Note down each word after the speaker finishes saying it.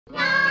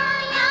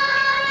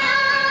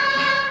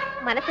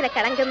மனசுல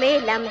களங்கமே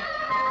இல்லாம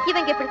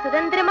இவங்க இப்படி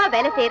சுதந்திரமா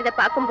வேலை செய்யறத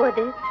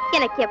பாக்கும்போது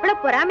எனக்கு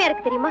எவ்வளவு பொறாமையா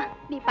இருக்கு தெரியுமா?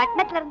 நீ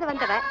பட்டணத்துல இருந்து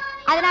வந்தவ,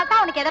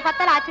 அதனாலதான் உனக்கு எதை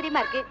பார்த்தாலும்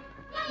ஆச்சரியமா இருக்கு.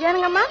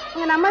 ஏனுங்கம்மா,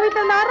 இங்க நம்ம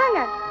வீட்டுல இருந்து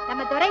வர்றாங்க.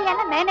 நம்ம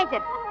துறையான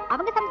மேனேஜர்,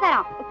 அவங்க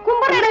சம்சாரம்.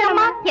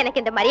 கும்பிடுறேன்மா.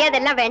 எனக்கு இந்த மரியாதை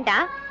எல்லாம்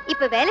வேண்டாம்.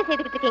 இப்ப வேலை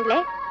செய்துகிட்டு இருக்கீங்களே,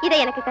 இதை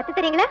எனக்கு கத்து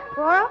தரீங்களா?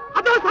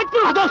 அதோ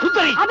சச்சு, அதோ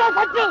சுந்தரி, அதோ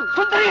சச்சு,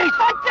 சுந்தரி,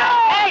 சச்சு.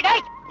 ஏய்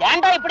டேய்,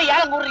 ஏன்டா இப்படி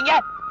ஏலம் கூடுறீங்க?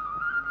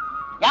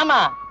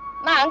 ஏமா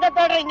நான் அங்க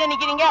தேடுறேன், இங்க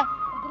நிக்கிறீங்க?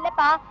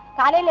 இல்லப்பா,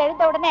 காலையில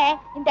எழுந்த உடனே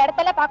இந்த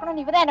இடத்துல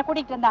பாக்கணும், இவதான் என்ன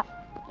கூட்டிட்டு வந்தா.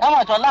 ஏமா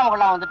சொல்லாம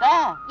கொள்ளாம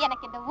வந்துட்டேன்.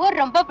 எனக்கு இந்த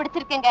ஊர் ரொம்ப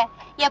பிடிச்சிருக்குங்க.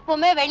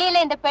 எப்பவுமே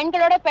வெளியில இந்த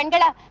பெண்களோட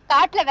பெண்களா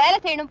காட்டுல வேலை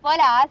செய்யணும் போல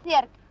ஆசையா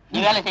இருக்கு. நீ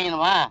வேலை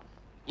செய்யணுமா?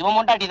 இவன்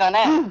முண்டாட்டி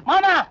தானே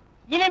மாமா.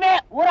 இனிமே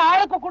ஒரு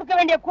ஆளுக்கு கொடுக்க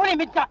வேண்டிய கூலி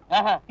மிச்சம்.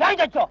 ஏன்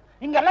சச்சோ,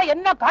 இங்க எல்லாம்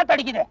என்ன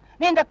காத்தடிக்குது?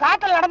 நீ இந்த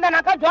காத்துல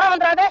நடந்தனாக்கா ஜுரம்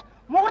வந்துடாது.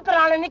 முகூர்த்த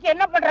நாள் இன்னைக்கு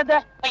என்ன பண்றது?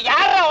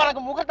 யாரா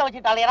உனக்கு முகூர்த்த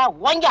வச்சு தலையரா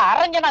ஓங்க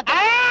அரைஞ்சனா?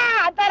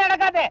 அதான்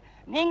நடக்காது.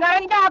 நீங்க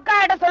அரைஞ்சா அக்கா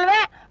கிட்ட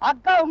சொல்லுவேன்,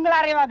 அக்கா உங்களை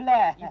அறைவாங்கல.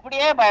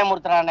 இப்படியே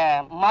பயமுறுத்துறானே.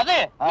 மது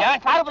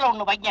என் சார்புல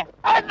ஒண்ணு வைங்க.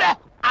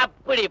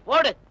 அப்படி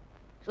போடு.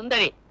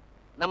 சுந்தரி,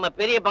 நம்ம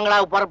பெரிய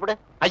பங்களாவுக்கு புறப்படு.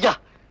 ஐயா,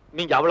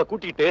 நீங்க அவளை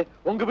கூட்டிட்டு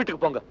உங்க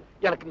வீட்டுக்கு போங்க.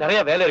 எனக்கு நிறைய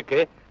வேலை இருக்கு.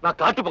 நான்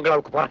காட்டு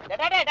பங்களாவுக்கு போறேன்.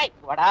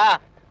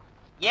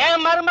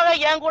 என் மருமக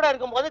என் கூட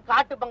இருக்கும்போது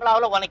காட்டு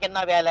பங்களாவுல உனக்கு என்ன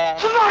வேலை?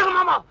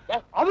 மாமா,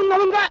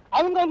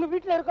 அவங்க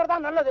வீட்டுல இருக்கிறதா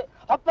நல்லது.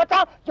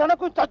 அப்பதான்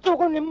எனக்கும்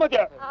சச்சுக்கும் நிம்மதி.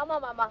 ஆமா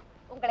மாமா,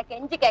 உங்களை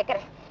கெஞ்சி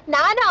கேக்குறேன்.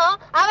 நானும்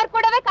அவர்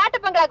கூடவே காட்டு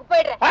பங்களாவுக்கு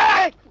போயிடுறேன்.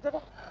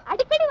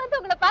 அடிக்கடி வந்து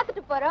உங்களை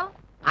பாத்துட்டு போறோம்.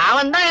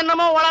 அவன் தான்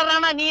என்னமோ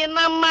வளர்றானா, நீ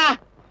என்னம்மா?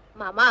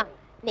 மாமா,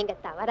 நீங்க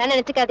தவறா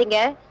நினைச்சுக்காதீங்க.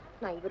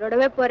 நான்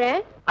இவரோடவே போறேன்.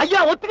 ஐயா,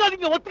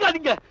 ஒத்துக்காதீங்க,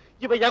 ஒத்துக்காதீங்க.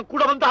 இவ என்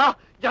கூட வந்தா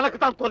எனக்கு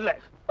தான் தொல்லை.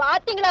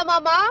 பாத்தீங்களா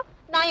மாமா,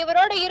 நான்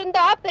இவரோட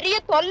இருந்தா பெரிய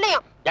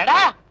தொல்லையாம். எடா,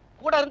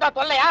 கூட இருந்தா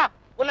தொல்லையா?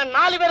 உன்னை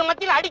 4 பேர்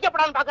மத்தியில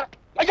அடிக்கப்படான்னு பாக்குறேன்.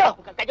 ஐயோ,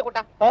 கைய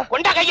கொண்டா,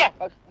 கொண்டா கைய.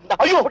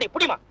 ஐயோ,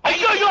 புடிமா.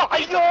 ஐயோ ஐயோ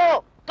ஐயோ,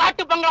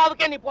 காட்டு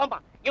பங்களாவுக்கே நீ போமா.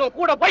 இவன்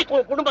கூட போய்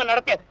குடும்பம்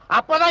நடத்து.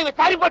 அப்பதான் இவன்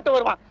சரிப்பட்டு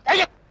வருவான்.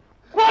 கைய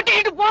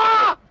கூட்டிட்டு போ.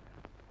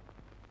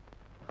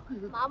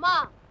 மாமா,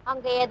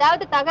 அங்க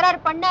ஏதாவது தகராறு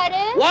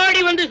பண்ணாரு,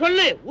 ஓடி வந்து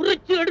சொல்லு,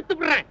 உரிச்சு எடுத்து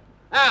விடுறேன்.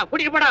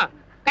 கூட்டிட்டு போடா,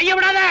 கைய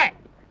விடாத.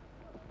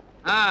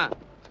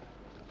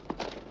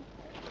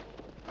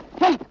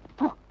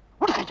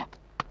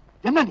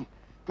 என்ன நீ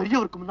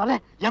பெரியவருக்கு முன்னாலே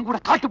என் கூட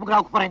காட்டு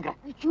பங்களாவுக்கு போறேங்க?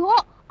 ஐயோ,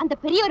 அந்த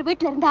பெரியவர்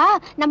வீட்டுல இருந்தா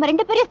நம்ம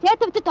 2 பேரையும்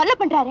சேர்த்து வச்சு தொல்லை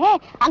பண்றாரு.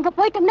 அங்க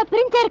போயிட்டோம்னா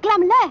பிரிஞ்சே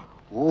இருக்கலாம்ல.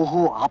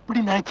 ஓஹோ, அப்படி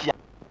நினைச்சியா?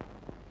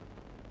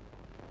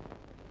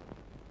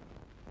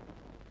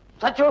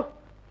 சச்சு,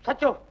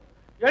 சச்சு,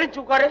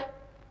 எழுந்து உட்காரு.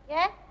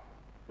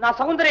 நான்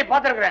சகுந்தரியை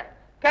பார்த்திருக்கிறேன்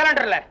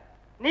கேலண்டர்ல.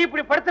 நீ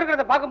இப்படி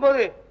படுத்திருக்கிறத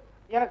பார்க்கும்போது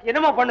எனக்கு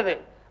என்னமா பண்ணுது,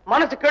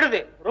 மனசு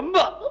கெடுது ரொம்ப.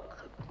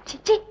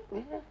 சச்சு,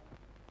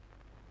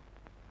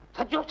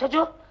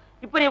 சச்சு,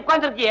 இப்ப நீ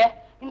உட்கார்ந்துருக்கிய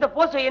இந்த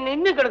போஸ் என்ன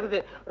இன்னும் கெடுக்குது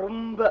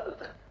ரொம்ப.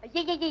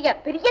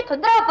 பெரிய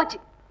தொந்தரவா போச்சு.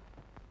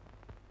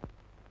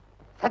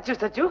 சச்சு,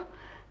 சச்சு,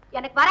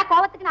 எனக்கு வர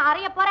கோபத்துக்கு நான்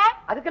அறைய போறேன்.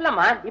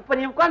 அதுக்கெல்லாமா இப்ப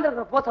நீ உட்கார்ந்து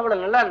இருக்கிற போஸ்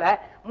அவ்வளவு நல்லா இல்ல.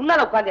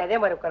 முன்னால உட்கார்ந்து அதே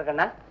மாதிரி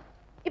உட்காருக்கண்ணா.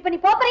 இப்ப நீ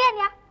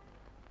போறியா?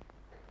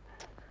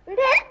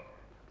 விடு,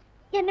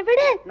 என்ன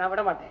விடு. நான்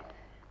விட மாட்டேன்,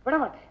 விட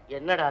மாட்டேன்.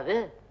 என்னடா அது?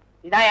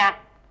 இதாயா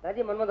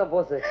ரதி மன்மதன்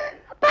போஸ்?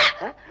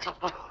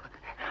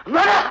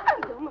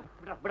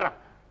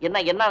 என்ன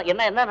என்ன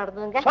என்ன என்ன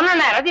நடந்ததுங்க?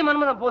 சொன்ன ரதி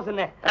மன்மதன்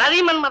போஸ்ன்னு. ரதி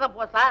மன்மதன்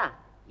போஸா?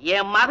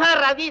 என் மக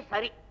ரதி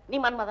சரி, நீ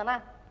மன்மதனா?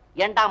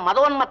 ஏண்டா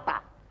மதவன்மத்தா,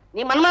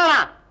 நீ மன்மதனா?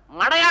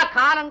 மடையா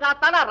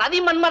காலங்காத்தால ரதி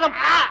மன்மதம்.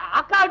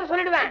 அக்கா விட்டு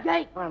சொல்லிடுவேன்.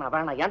 வேணாம்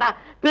வேணாம். ஏண்டா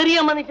பெரிய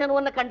மனுஷன்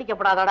ஒண்ணு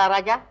கண்டிக்கப்படாதடா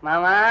ராஜா.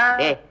 மாமா,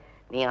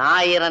 நீ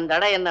 1000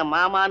 தடவை என்ன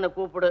மாமான்னு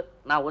கூப்பிடு,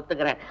 நான்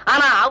ஒத்துக்கிறேன்.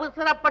 ஆனா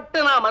அவசரப்பட்டு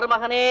நான்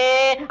மருமகனே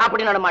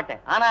அப்படி நட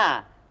மாட்டேன். ஆனா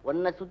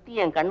உன்னை சுத்தி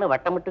என் கண்ணு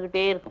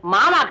வட்டமிட்டுக்கிட்டே இருக்கும்.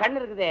 மாமா கண்ணு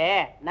இருக்குதே,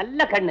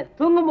 நல்ல கண்ணு,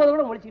 தூங்கும் போது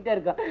கூட முழிச்சுக்கிட்டே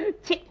இருக்கும்.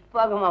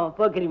 போக மாமா,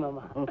 போக்கிறி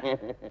மாமா.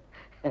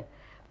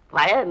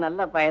 பய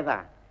நல்ல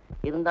பயதான்,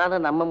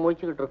 இருந்தாலும் நம்ம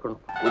முழிச்சுக்கிட்டு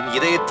இருக்கணும். உன்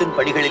இதயத்தின்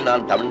படிகளில்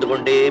நான் தவழ்ந்து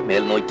கொண்டே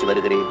மேல் நோக்கி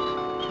வருகிறேன்.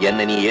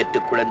 என்னை நீ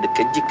ஏற்றுக்குழந்து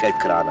கெஞ்சி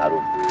கேட்கிறான்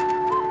அருண்.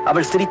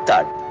 அவள்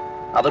சிரித்தாள்.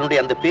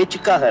 அவனுடைய அந்த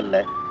பேச்சுக்காக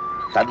அல்ல,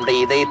 தன்னுடைய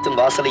இதயத்தின்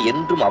வாசலை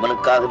என்றும்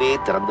அவனுக்காகவே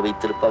திறந்து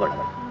வைத்திருப்பவள்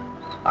அவன்.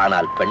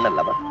 ஆனால் பெண்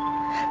அல்லவன்.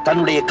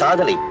 தன்னுடைய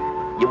காதலை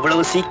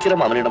இவ்வளவு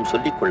சீக்கிரம் அவனிடம்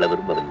சொல்லிக் கொள்ள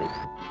விரும்பவில்லை.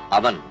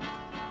 அவன்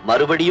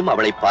மறுபடியும்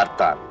அவளை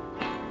பார்த்தான்.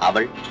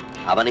 அவள்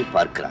அவனை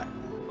பார்க்கிறாள்.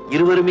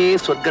 இருவருமே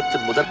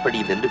சொர்க்கத்தின்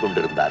முதற்படியில் நின்று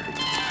கொண்டிருந்தார்கள்.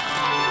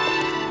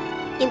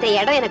 இந்த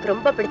இடம் எனக்கு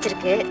ரொம்ப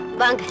பிடிச்சிருக்கு,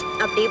 வாங்க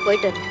அப்படியே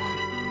போயிட்டு வந்து.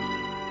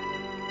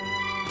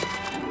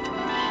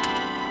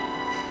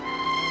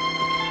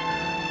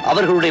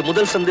 அவர்களுடைய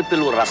முதல்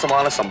சந்திப்பில் ஒரு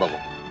ரசமான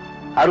சம்பவம்.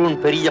 அருண்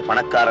பெரிய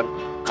பணக்காரன்,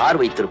 கார்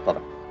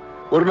வைத்திருப்பவன்.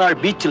 ஒரு நாள்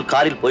பீச்சில்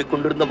காரில் போய்க்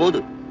கொண்டிருந்த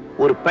போது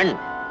ஒரு பெண்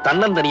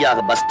தன்னந்தனியாக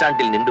பஸ்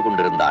ஸ்டாண்டில் நின்று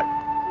கொண்டிருந்தாள்.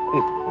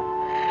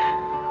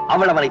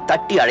 அவள் அவனை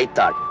தட்டி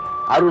அழைத்தாள்.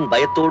 அருண்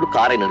பயத்தோடு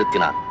காரை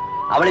நிறுத்தினான்.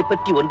 அவளை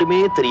பற்றி ஒன்றுமே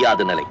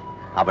தெரியாத நிலை.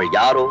 அவள்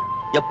யாரோ,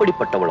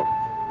 எப்படிப்பட்டவளோ,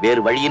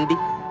 வேறு வழியின்றி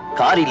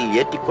காரில்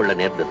ஏற்றிக்கொள்ள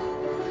நேர்ந்தது.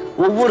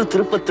 ஒவ்வொரு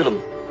திருப்பத்திலும்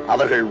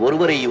அவர்கள்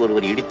ஒருவரை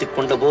ஒருவர் இடித்துக்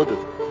கொண்ட போது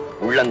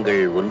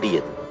உள்ளங்கள்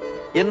ஒன்றியது.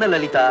 என்ன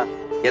லலிதா,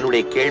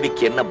 என்னுடைய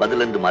கேள்விக்கு என்ன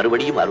பதில் என்று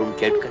மறுபடியும் அருண்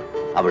கேட்க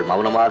அவள்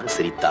மௌனமாக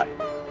சிரித்தாள்.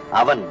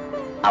 அவன்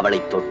அவளை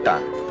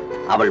தொட்டான்.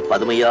 அவள்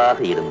பதுமையாக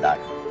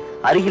இருந்தாள்.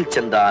 அருகில்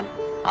சென்றான்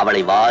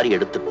அவளை வாரி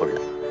எடுத்துக்கொள்ள.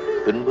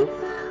 பின்பு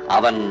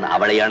அவன்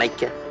அவளை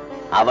அணைக்க,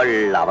 அவள்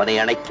அவனை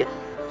அணைக்க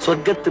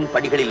சொர்க்கத்தின்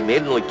படிகளில்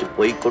மேல் நோக்கி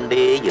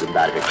போய்கொண்டே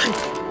இருந்தார்கள்.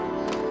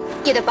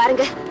 இத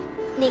பாருங்க,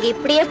 நீங்க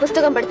இப்படியே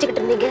புஸ்தகம்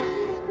படிச்சுக்கிட்டு இருந்தீங்க,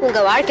 உங்க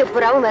வாழ்க்கை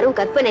புறாவும் வெறும்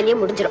கற்பனையிலேயே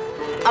முடிஞ்சிடும்.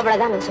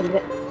 அவ்வளவுதான் நான்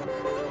சொல்லுவேன்.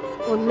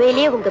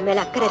 உண்மையிலேயே உங்க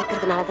மேல அக்கறை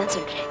இருக்கிறதுனாலதான்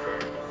சொல்றேன்.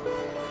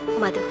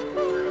 மது,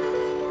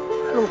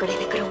 உங்களை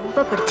எனக்கு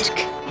ரொம்ப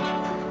பிடிச்சிருக்கு.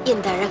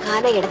 இந்த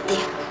அழகான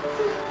இடத்தையும்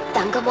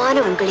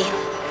தங்கமான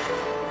உங்களையும்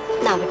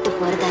நான் விட்டு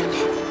போறதா இல்ல.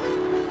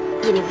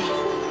 இனிமே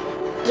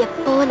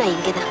எப்போ நான்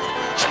இங்கதான்,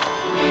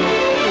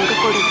 உங்க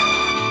கூட தான்.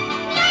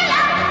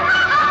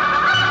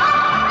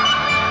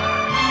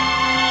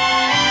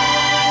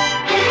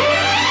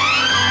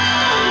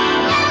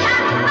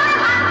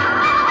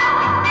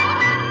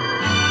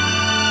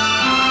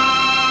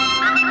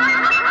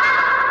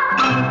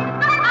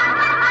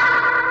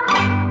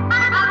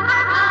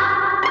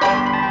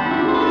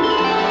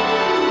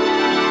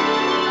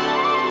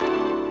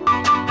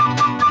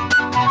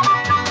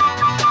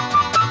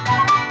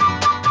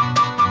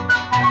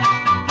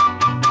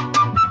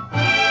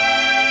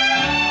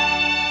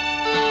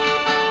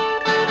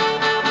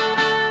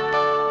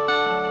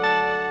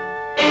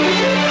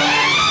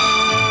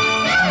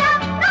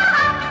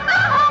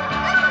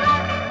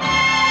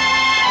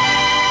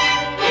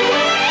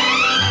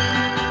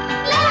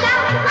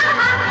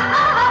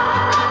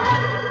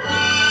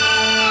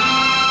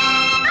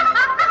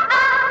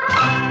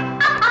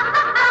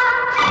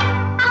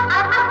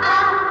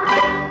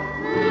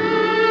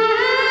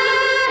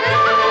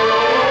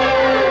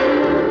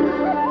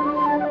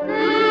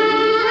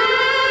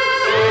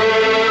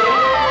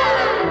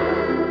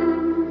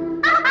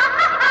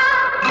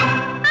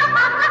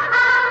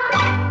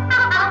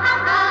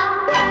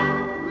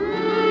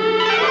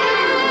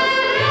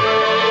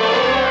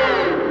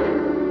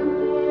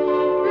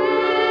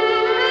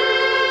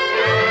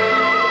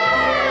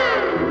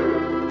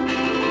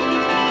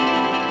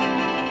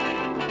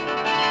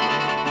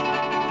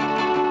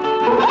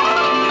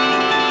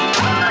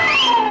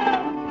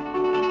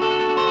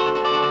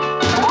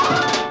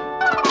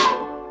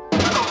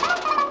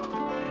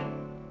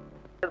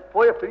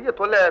 பெரிய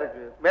தொல்லையா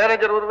இருக்கு.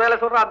 மேனேஜர் ஒரு வேலை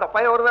சொல்றா, அந்த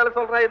பையன் ஒரு வேலை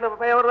சொல்றா, இந்த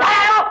பையன் ஒரு வேலை.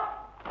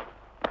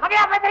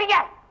 கதையா பேசுறீங்க?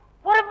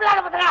 பொறுப்பில்லாத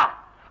பத்திரா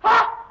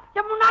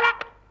என் முன்னால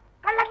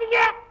கள்ளத்தீங்க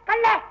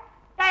கள்ள.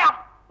 ஏயா,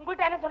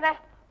 உங்ககிட்ட என்ன சொன்ன?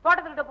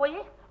 தோட்டத்துக்கிட்ட போய்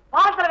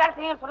பாலத்துல வேலை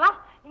செய்ய சொல்லலாம்.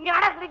 இங்க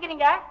நட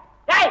கிடைக்கிறீங்க.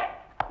 ஏய்,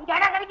 இங்க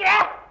நட கிடைக்கிற,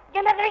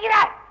 என்ன கிடைக்கிற?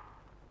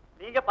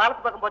 நீங்க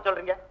பாலத்து பக்கம் போக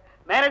சொல்றீங்க,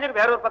 மேனேஜர்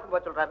வேற ஒரு பக்கம்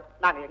போக சொல்றாரு.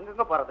 நாங்க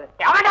எங்க போறது?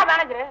 எவன்டா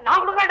மேனேஜர்?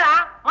 நான் கொடுக்கறேன்டா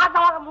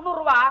மாசம் மாசம் 300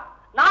 ரூபாய்.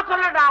 நான்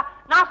சொல்லடா,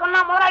 நான் சொன்னா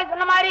முதலாளி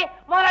சொன்ன மாதிரி,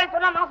 முதலாளி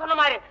சொன்னா நான் சொன்ன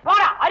மாதிரி.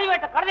 போடா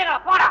அறிவேட்ட கழுதைங்களா,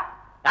 போடா.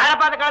 யாரை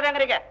பார்த்து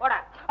கழுதைங்கிறீங்க? போடா.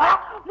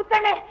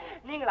 முத்தண்ணே,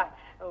 நீங்களா?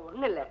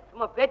 ஒண்ணு இல்ல,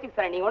 சும்மா பேச்சுக்கு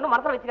சார். நீங்க ஒண்ணு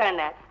மனசுல வச்சுக்க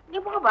என்ன.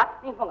 நீங்க போங்கப்பா,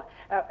 நீங்க போங்க.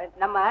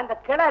 நம்ம இந்த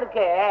கிளை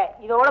இருக்கு,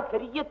 இதோட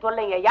பெரிய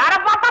தொல்லைங்க. யார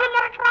பார்த்தாலும்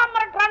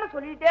மிரட்டுறான்னு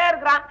சொல்லிட்டே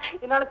இருக்கிறான்.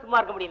 என்னால சும்மா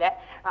இருக்க முடியல.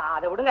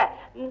 அதை விடுங்க.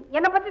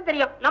 என்ன பத்தி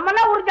தெரியும், நம்ம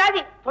எல்லாம் ஒரு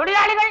ஜாதி.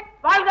 தொழிலாளிகள்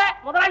வாழ்க,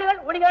 முதலாளிகள்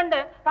ஒழிகண்டு.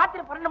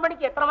 ராத்திரி 12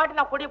 மணிக்கு எத்தனை வாட்டி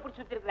நான் கொடியை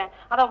பிடிச்சி வச்சிருக்கிறேன்.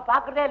 அதை அவன்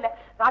பாக்குறதே இல்ல.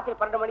 ராத்திரி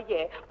 12 மணிக்கு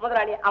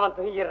முதலாளி அவன்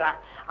தூங்கிடுறான்.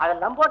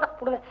 அதெல்லாம் போட்டா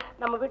கொடுங்க.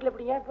 நம்ம வீட்டுல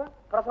எப்படிங்க இப்ப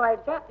பிரசவம்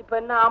ஆயிடுச்சா? இப்ப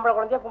என்ன ஆம்பளை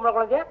குழந்தையா பொம்பளை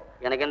குழந்தையா?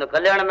 எனக்கு இந்த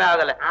கல்யாணமே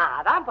ஆகல.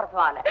 அதான்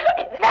பிரசவம் ஆகல.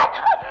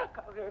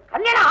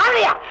 கல்யாணம்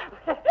ஆகலையா?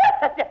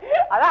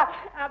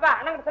 அதான்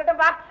அண்ணன்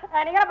சொல்லிட்டேன்பா.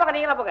 நீங்களா போங்க,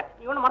 நீங்களா போங்க.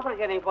 நீ ஒண்ணு மனசுல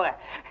வச்சுக்க, நீங்க போங்க.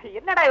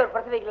 என்னடா இவர்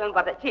பிரசவிக்கலன்னு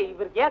பார்த்தா,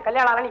 இவருக்கு ஏன்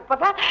கல்யாணம் ஆகலன்னு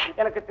இப்பதான்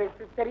எனக்கு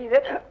தெரியுது.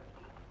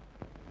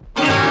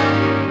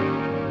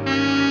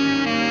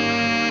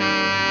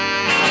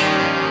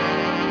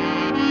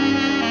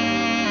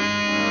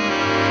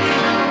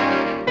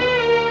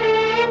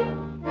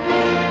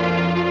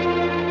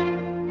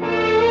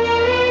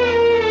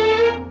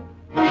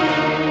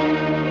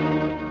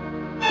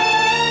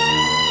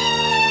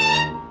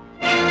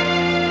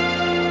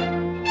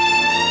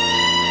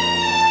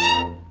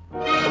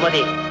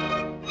 சுமதி,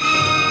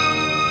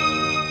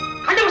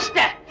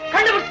 கண்டுபிடிச்சிட்டேன்.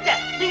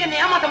 நீங்க என்ன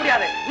ஏமாத்த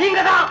முடியாது. நீங்க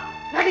தான்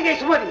நடிகை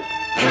சுமதி.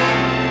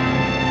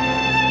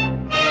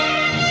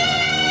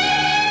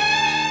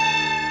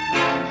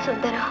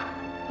 சுந்தரா,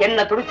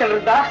 என்ன துணிச்சல்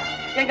இருந்தா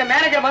எங்க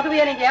மேனேஜர்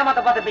மதுவையை நீங்க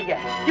ஏமாத்த பார்த்துப்பீங்க.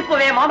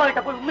 இப்பவே மாமா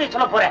கிட்ட போய் உண்மையை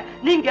சொல்ல போறேன்.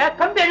 நீங்க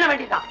கம்பி எண்ண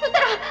வேண்டியதான்.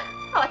 சுந்தரா,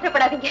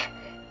 அவசரப்படாதீங்க.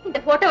 இந்த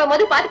போட்டோவை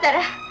மது பார்த்து தர.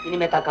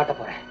 இனிமே தான் காட்ட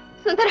போறேன்.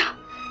 சுந்தரா,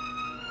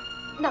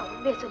 நான்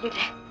உண்மையை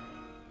சொல்லிடுறேன்.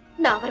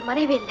 நான் அவர்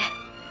மனைவி இல்லை.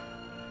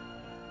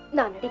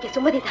 நான் நடிகை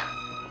சுமதிதான்.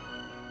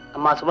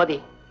 அம்மா சுமதி,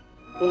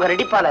 உங்க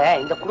ரெடிப்பால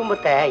இந்த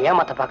குடும்பத்தை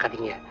ஏமாத்த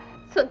பார்க்காதீங்க.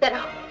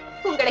 சுந்தரா,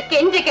 உங்களை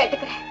கெஞ்சி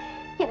கேட்டுக்கிறேன்.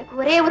 எனக்கு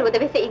ஒரே ஒரு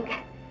உதவி செய்யுங்க.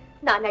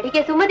 நான்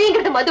நடிகை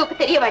சுமதிங்கிறது மதுவுக்கு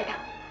தெரிய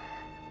வேண்டாம்.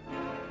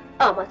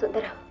 ஆமா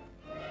சுந்தரா,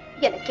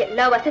 எனக்கு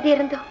எல்லா வசதி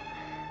இருந்தும்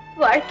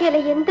வாழ்க்கையில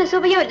எந்த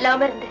சுவையும்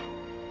இல்லாம இருந்து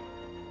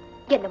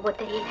என்னமோ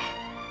தெரியல,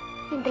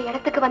 இந்த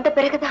இடத்துக்கு வந்த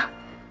பிறகுதான்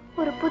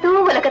ஒரு புது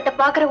உலகத்தை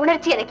பாக்குற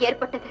உணர்ச்சி எனக்கு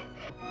ஏற்பட்டது.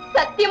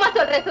 சத்தியமா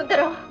சொல்றேன்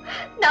சுந்தரம்,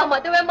 நான்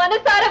மதுவை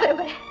மனசார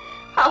விரும்புறேன்.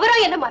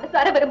 அவரும் என்ன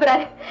மனசார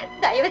விரும்புறாரு.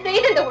 தயவு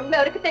செய்து இந்த உண்மை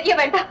அவருக்கு தெரிய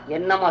வேண்டாம்.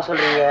 என்னம்மா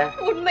சொல்றீங்க?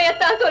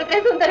 உண்மையத்தான்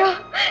சொல்றேன் சுந்தரம்.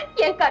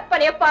 என்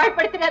கற்பனையை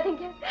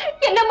பாழ்படுத்திடாதீங்க.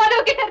 என்ன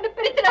மனவு கிட்ட இருந்து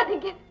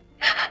பிரிச்சிடாதீங்க.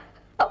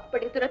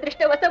 அப்படி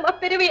துரதிருஷ்டவசமா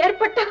பிரிவு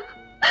ஏற்பட்டா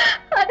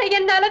அதை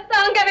என்னால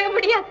தாங்கவே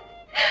முடியாது.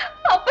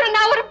 அப்புறம்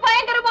நான் ஒரு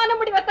பயங்கரமான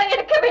முடிவைத்தான்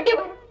எடுக்க வேண்டி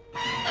வரும்.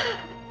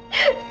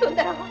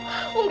 சுந்தரம்,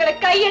 உங்களை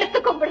கையெடுத்து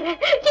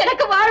கும்பிடுறேன்.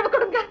 எனக்கு வாழ்வு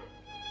கொடுங்க.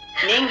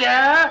 நீங்க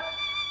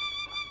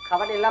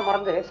கவலை எல்லாம்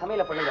மறந்து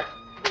சமையல பண்ணுங்க.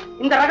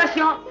 இந்த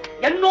ரகசியம்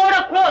என்னோட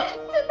க்ளோஸ்.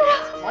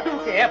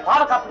 மதுவுக்கு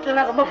பாவக்காய்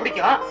பிடிச்சதுனா ரொம்ப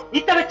பிடிக்கும்.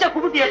 இத்த வச்ச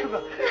குபுட்டி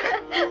எடுத்துக்கோ.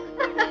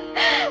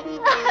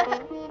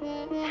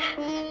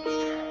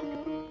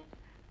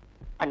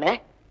 அண்ணே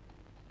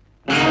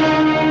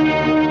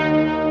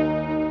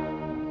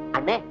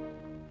அண்ணே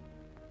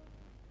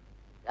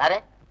யாரு?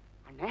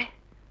 அண்ணே,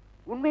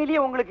 உண்மையிலேயே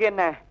உங்களுக்கு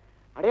என்ன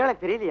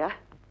அடையாளம் தெரியலையா?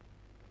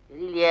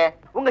 தெரியலையே.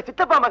 உங்க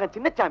சித்தப்பா மகன்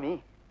சின்னசாமி.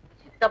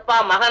 சித்தப்பா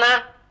மகனா?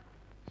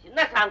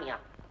 சின்னசாமியா?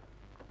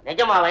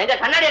 நிஜமாவா? எங்க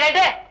கண்ணாடி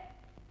ரைட்டு?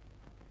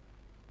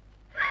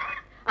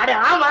 அட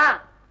ஆமா.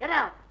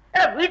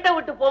 வீட்டை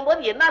விட்டு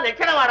போகும்போது என்ன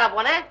லட்சணம் வாடா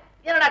போனேன்.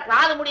 என்னடா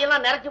காது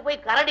முடியெல்லாம் நிறைச்சு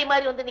போய் கரடி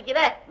மாதிரி வந்து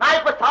நிக்கிற. நான்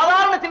இப்ப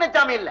சாதாரண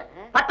சின்னசாமி இல்ல,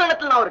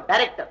 பட்டணத்துல நான் ஒரு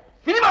டைரக்டர்,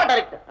 சினிமா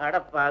டைரக்டர்.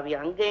 அடப்பாவி,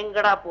 அங்க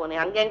எங்கடா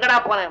போனேன், அங்க எங்கடா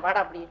போனேன்.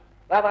 வாடா அப்படி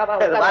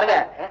பாருங்க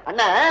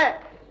அண்ணா.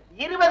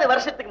 20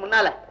 வருஷத்துக்கு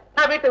முன்னால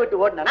நான் வீட்டை விட்டு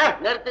ஓடினேன்.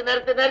 நிறுத்து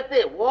நிறுத்து நிறுத்து.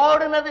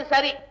 ஓடுனது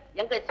சரி.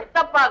 எங்க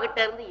சித்தப்பா கிட்ட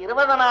இருந்து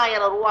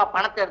 20,000 ரூபாய்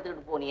பணத்தை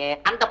எடுத்துக்கிட்டு போனியே,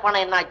 அந்த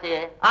பணம் என்னாச்சு?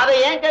 அதை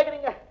ஏன்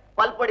கேக்குறீங்க?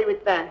 பல்பொடி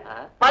வித்தேன்,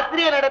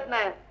 பத்திரிகை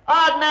நடத்தினேன்,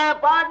 ஆடினேன்,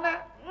 பாடினேன்,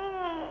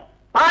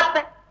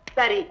 பார்த்தேன்.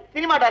 சரி,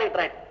 சினிமா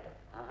டைரக்டர் ஆயிட்டேன்.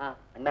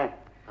 அண்ணா,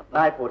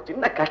 நான் இப்போ ஒரு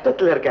சின்ன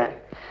கஷ்டத்துல இருக்கேன்.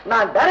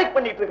 நான் டைரக்ட்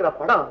பண்ணிட்டு இருக்கிற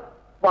படம்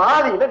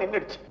பாதியில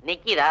நின்னுடுச்சு.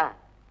 நிக்கிதா?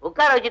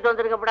 உட்கார வச்சுட்டு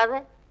வந்திருக்க கூடாது?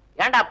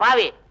 ஏண்டா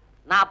பாவி,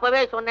 நான்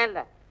அப்பவே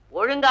சொன்னேன்ல,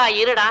 ஒழுங்கா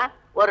இருடா,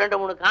 ஒரு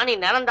 2-3 காணி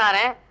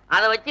நிறந்தாரேன்,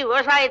 அதை வச்சு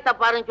விவசாயத்தை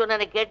பாருன்னு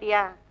சொன்ன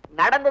கேட்டியா?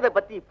 நடந்ததை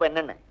பத்தி இப்ப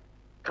என்னன்னு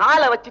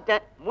காலை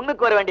வச்சுட்டேன்.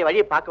 முன்னுக்கு வர வேண்டிய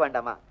வழியை பார்க்க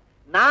வேண்டாமா?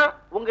 நான்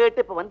உங்ககிட்ட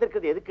இப்ப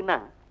வந்திருக்கிறது எதுக்குன்னா,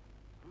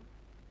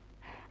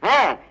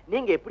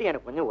 நீங்க எப்படி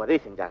எனக்கு கொஞ்சம் உதவி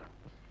செஞ்சாங்க.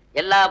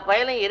 எல்லா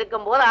பயலும்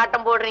இருக்கும் போது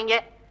ஆட்டம் போடுறீங்க.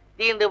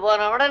 தீர்ந்து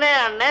போன உடனே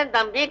அண்ணன்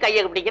தம்பி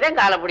கையை பிடிக்கிறேன்,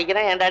 காலை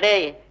பிடிக்கிறேன். ஏண்டாடே,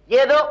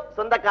 ஏதோ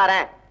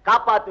சொந்தக்காரன்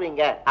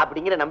காப்பாத்துவீங்க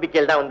அப்படிங்கிற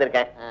நம்பிக்கையில் தான்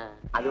வந்திருக்கேன்.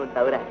 அதுவும்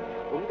தவிர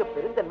உங்க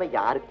பெருந்தன்மை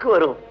யாருக்கு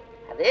வரும்?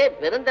 அதே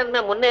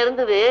பெருந்தன்மை முன்ன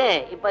இருந்தது,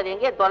 இப்ப அது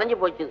எங்கேயே தொலைஞ்சு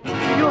போச்சு.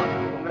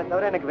 உங்களை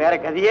தவிர எனக்கு வேற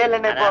கதையே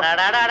இல்லைன்னு.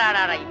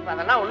 இப்ப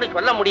அதெல்லாம் ஒண்ணும்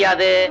சொல்ல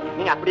முடியாது.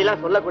 நீங்க அப்படி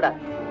எல்லாம் சொல்லக்கூடாது.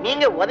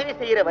 நீங்க உதவி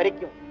செய்யற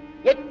வரைக்கும்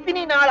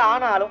எத்தனை நாள்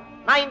ஆனாலும்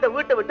நான் இந்த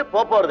வீட்டை விட்டு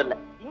போறது இல்ல,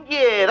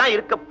 இங்கேதான்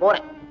இருக்க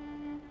போறேன்.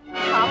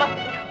 ஆமா,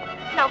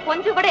 நான்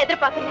கொஞ்சம் கூட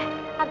எதிர்பார்க்கல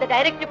அந்த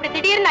டைரக்டர் இப்படி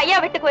திடீர்னு ஐயா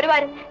வீட்டுக்கு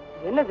வருவாரு.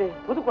 என்னது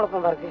புது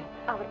குழப்பமா இருக்கு?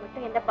 அவர்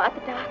மட்டும் என்ன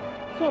பார்த்துட்டா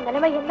என்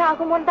நிலைமை என்ன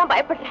ஆகுமோன்னு தான்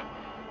பயப்படுறேன்.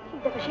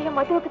 இந்த விஷயம்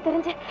மதுவுக்கு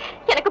தெரிஞ்சு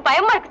எனக்கு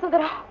பயமா இருக்கு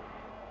சுந்தரம்.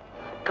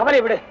 கவலை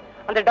விடு,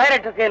 அந்த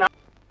டைரக்டருக்கு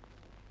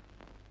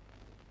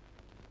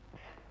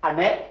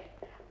அண்ணே,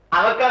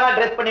 அவக்காக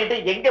ட்ரெஸ் பண்ணிட்டு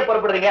எங்க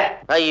புறப்படுறீங்க?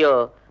 ஐயோ,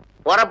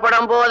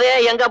 புறப்படும் போதே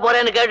எங்க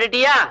போறேன்னு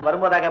கேட்டுட்டியா?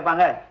 வரும்போதா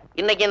கேட்பாங்க.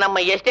 இன்னைக்கு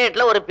நம்ம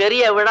எஸ்டேட்ல ஒரு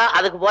பெரிய விழா,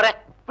 அதுக்கு போறேன்.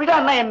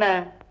 விழான்னா என்ன?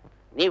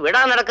 நீ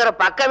விழா நடக்கிற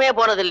பக்கமே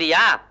போனது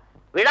இல்லையா?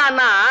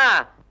 விழான்னா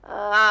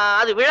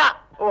அது விழா.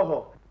 ஓஹோ.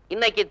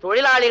 இன்னைக்கு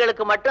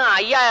தொழிலாளிகளுக்கு மட்டும்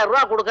 5000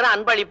 ரூபாய் கொடுக்கற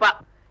அன்பளிப்பா.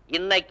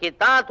 இன்னைக்கு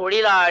தான்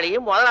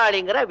தொழிலாளியும்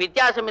முதலாளிங்கிற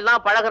வித்தியாசம்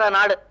இல்லாம பழகுற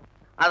நாடு.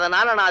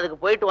 அதனால நான்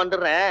அதுக்கு போயிட்டு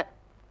வந்துடுறேன்.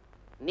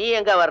 நீ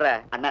எங்க வர்ற?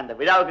 அண்ணா, அந்த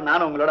விழாவுக்கு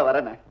நானும் உங்களோட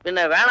வரேன்.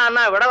 பின்ன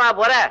வேணான்னா விடவா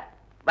போற?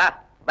 பா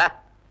பா.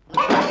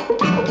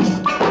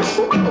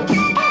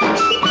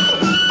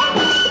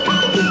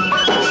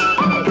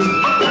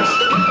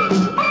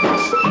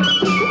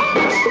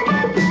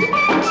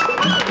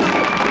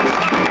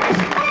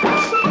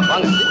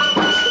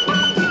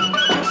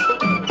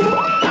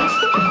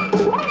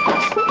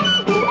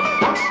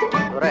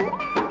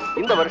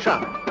 இந்த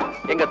வருஷம்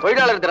எங்க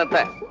தொழிலாளர் தினத்தை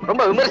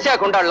ரொம்ப விமர்சையா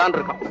கொண்டாடலாம்னு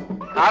இருக்கோம்.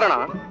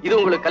 காரணம், இது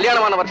உங்களுக்கு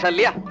கல்யாணமான வருஷம்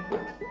இல்லையா?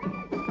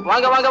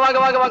 வாங்க வாங்க வாங்க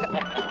வாங்க வாங்க.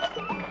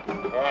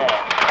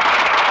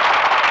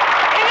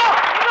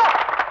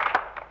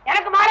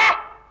 எனக்கு மாலை.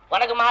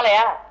 உனக்கு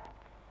மாலையா?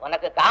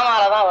 உனக்கு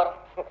காமால தான் வரும்.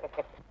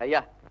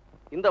 ஐயா,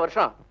 இந்த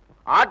வருஷம்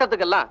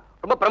ஆட்டத்துக்கெல்லாம்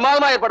ரொம்ப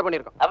பிரமாதமா ஏற்பாடு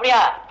பண்ணிருக்கோம்.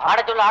 அப்படியா? ஆட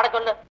சொல்லு, ஆட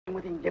சொல்லு.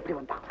 இங்க எப்படி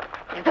வந்தான்?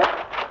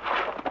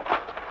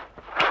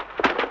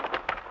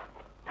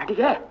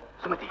 நடிகை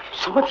சுமதி.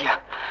 சுமதியா?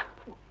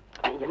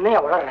 என்னையா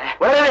வளர்ற?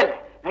 வளரவே இல்லை.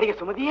 நடிகை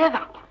சுமதியே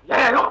தான்.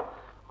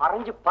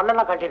 அரைஞ்சு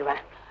பல்லெல்லாம்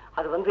காட்டிடுவேன்.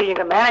 அது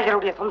எங்க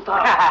மேனேஜருடைய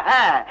சம்சாரம்.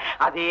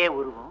 அதே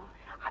உருவம்,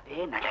 அதே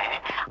நட,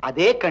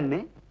 அதே கண்ணு,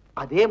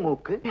 அதே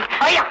மூக்கு.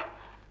 ஐயா,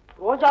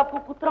 ரோஜா பூ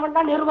புத்திரவன்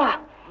தான் நெருவா.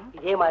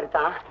 இதே மாதிரி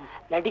தான்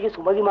நடிகை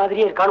சுமதி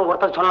மாதிரியே இருக்கான்னு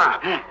ஒருத்தர் சொன்னான்.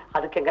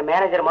 அதுக்கு எங்க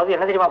மேனேஜர் மாதிரி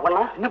என்ன தெரியுமா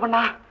பண்ணா? என்ன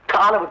பண்ணா?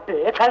 காலை விட்டு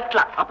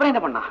கழட்டலாம். அப்புறம்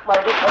என்ன பண்ணா?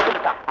 மறுபடியும்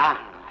கழட்டுட்டான்.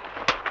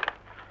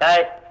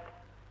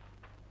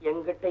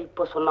 எங்கிட்ட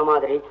இப்ப சொன்ன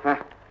மாதிரி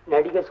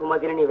நடிகை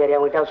சுமதினு நீ வேற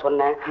அவங்கிட்ட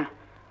சொன்ன.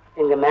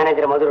 எங்க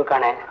மேனேஜர் மது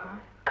இருக்கானே,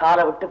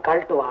 காலை விட்டு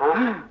கழட்டுவான்,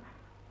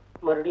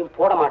 மறுபடியும்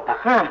போட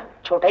மாட்டான்.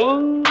 சொடை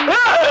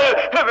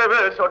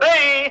சொடை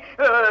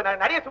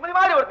நிறைய சுமதி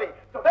மாதிரி வருது.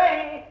 சொடை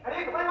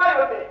நிறைய சுமதி மாதிரி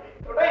வருது.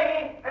 சொடை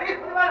நிறைய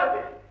சுமதி மாதிரி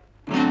வருது.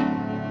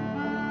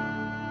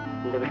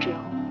 இந்த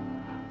விஷயம்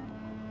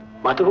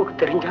மதுவுக்கு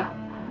தெரிஞ்சா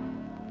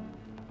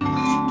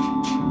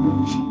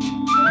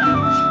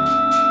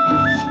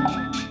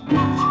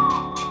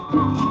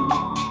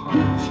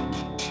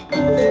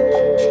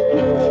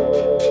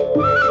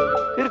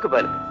இருக்கு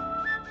பாரு,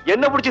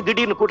 என்ன பிடிச்சி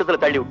திடீர்னு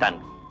கூட்டத்துல தள்ளி விட்டாங்க.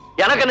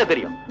 எனக்கு என்ன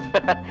தெரியும்?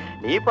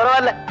 நீ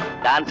பரவாயில்ல,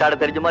 டான்ஸ் ஆட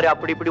தெரிஞ்ச மாதிரி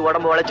அப்படி இப்படி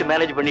உடம்பு வளைச்சு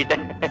மேனேஜ்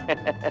பண்ணிட்டேன்.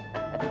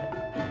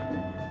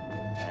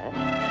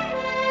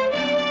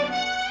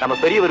 நம்ம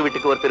பெரியவர்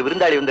வீட்டுக்கு ஒருத்தர்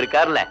விருந்தாளி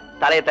வந்திருக்காருல,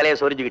 தலைய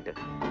சொரிஞ்சுக்கிட்டு.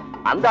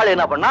 அந்த ஆளு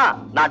என்ன பண்ணா,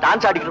 நான்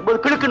டான்ஸ் ஆடிக்கிட்டு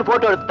போது கிழக்குன்னு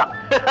போட்டோ எடுத்துட்டான்.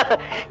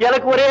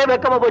 எனக்கு ஒரே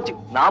வெக்கமா போச்சு.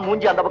 நான்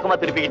மூஞ்சி அந்த பக்கமா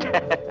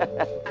திருப்பிக்கிட்டேன்.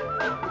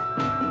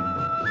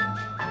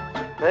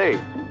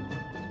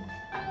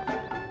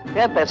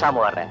 ஏன்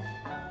பேசாம வர்ற?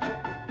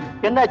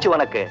 என்னாச்சு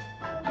உனக்கு?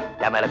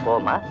 என் மேல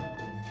கோவமா?